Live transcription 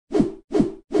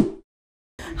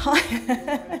Hi.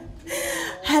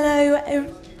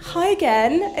 Hello. Hi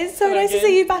again. It's so nice to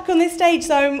see you back on this stage.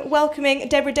 So I'm welcoming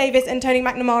Deborah Davis and Tony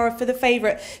McNamara for The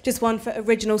Favourite, just won for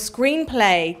original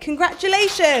screenplay.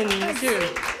 Congratulations. Thank you.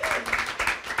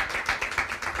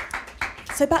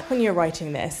 So back when you were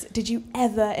writing this, did you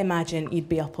ever imagine you'd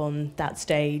be up on that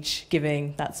stage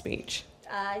giving that speech?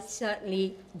 I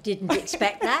certainly didn't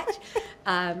expect that.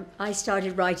 I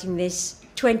started writing this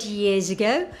 20 years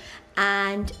ago,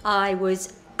 and I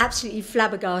was absolutely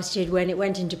flabbergasted when it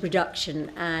went into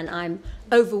production, and I'm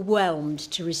overwhelmed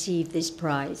to receive this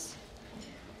prize.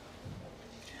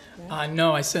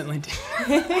 No, I certainly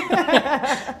didn't.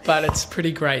 But it's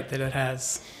pretty great that it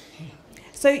has.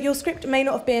 So your script may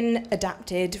not have been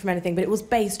adapted from anything, but it was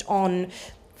based on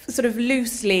sort of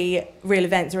loosely real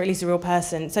events, or at least a real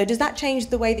person. So does that change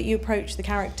the way that you approach the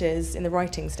characters in the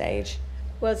writing stage?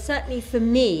 Well, certainly for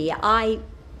me, I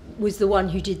was the one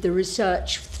who did the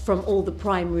research from all the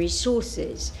primary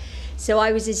sources. So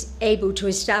I was able to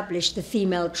establish the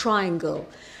female triangle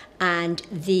and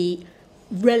the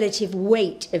relative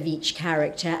weight of each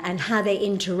character and how they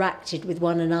interacted with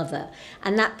one another.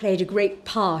 And that played a great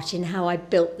part in how I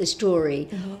built the story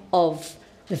of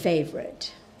The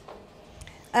Favourite.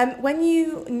 When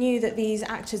you knew that these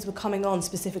actors were coming on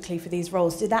specifically for these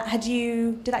roles, did that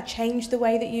change the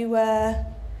way that you were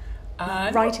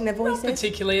writing their voices? Not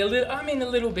particularly. A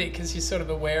little bit, because you're sort of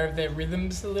aware of their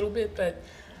rhythms a little bit, but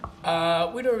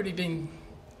we'd already been...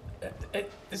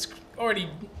 It's already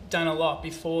done a lot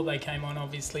before they came on,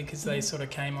 obviously, because they sort of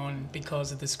came on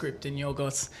because of the script in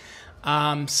Yorgos.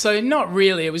 So not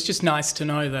really. It was just nice to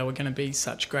know they were going to be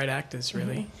such great actors,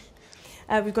 really.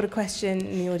 We've got a question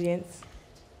in the audience.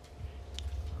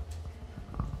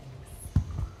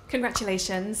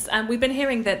 Congratulations. We've been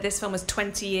hearing that this film was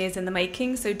 20 years in the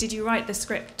making, so did you write the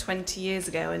script 20 years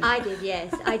ago? I did,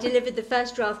 yes. I delivered the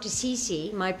first draft to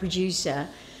Jessie, my producer,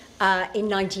 in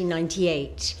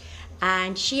 1998.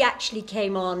 And she actually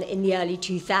came on in the early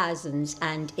 2000s,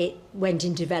 and it went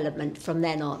in development from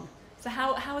then on. So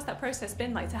how has that process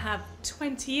been like to have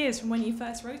 20 years from when you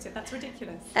first wrote it? That's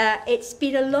ridiculous. It's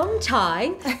been a long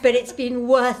time, but it's been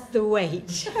worth the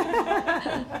wait.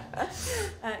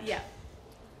 Yeah.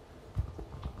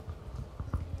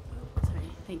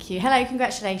 Thank you. Hello,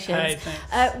 congratulations. Hey,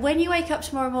 thanks. When you wake up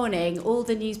tomorrow morning, all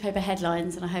the newspaper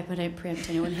headlines, and I hope I don't preempt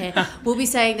anyone here, will be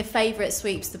saying The Favourite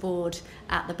sweeps the board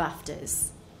at the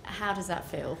BAFTAs. How does that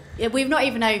feel? Yeah, we're not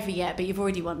even over yet, but you've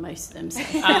already won most of them. So.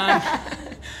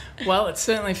 Well, it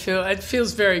certainly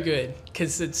feels very good,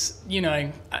 because it's,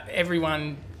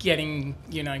 everyone getting,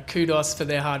 kudos for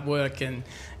their hard work and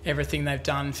everything they've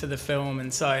done for the film,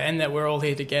 and that we're all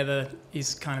here together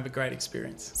is kind of a great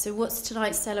experience. So what's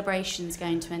tonight's celebrations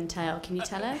going to entail? Can you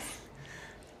tell us?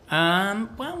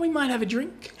 Well, we might have a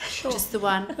drink. Sure. Just the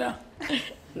one? Yeah.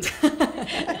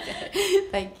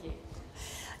 Thank you.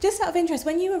 Just out of interest,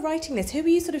 when you were writing this, who were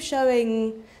you sort of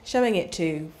showing it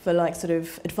to for sort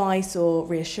of advice or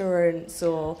reassurance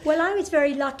or? Well, I was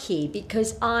very lucky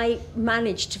because I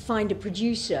managed to find a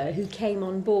producer who came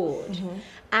on board.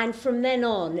 And from then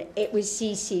on, it was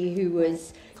Jessie who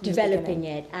was developing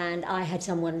it, and I had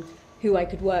someone who I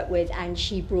could work with, and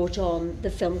she brought on the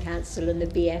Film Council and the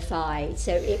BFI,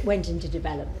 so it went into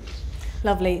development.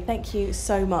 Lovely. Thank you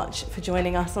so much for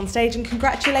joining us on stage, and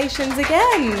congratulations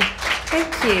again.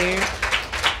 Thank you.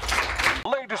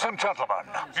 Ladies and gentlemen,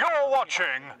 you're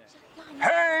watching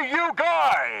Hey You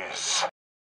Guys!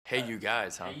 Hey You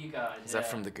Guys, huh? Hey You Guys. Is that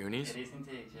from the Goonies? It is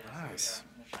indeed, yes. Nice.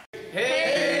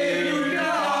 Hey!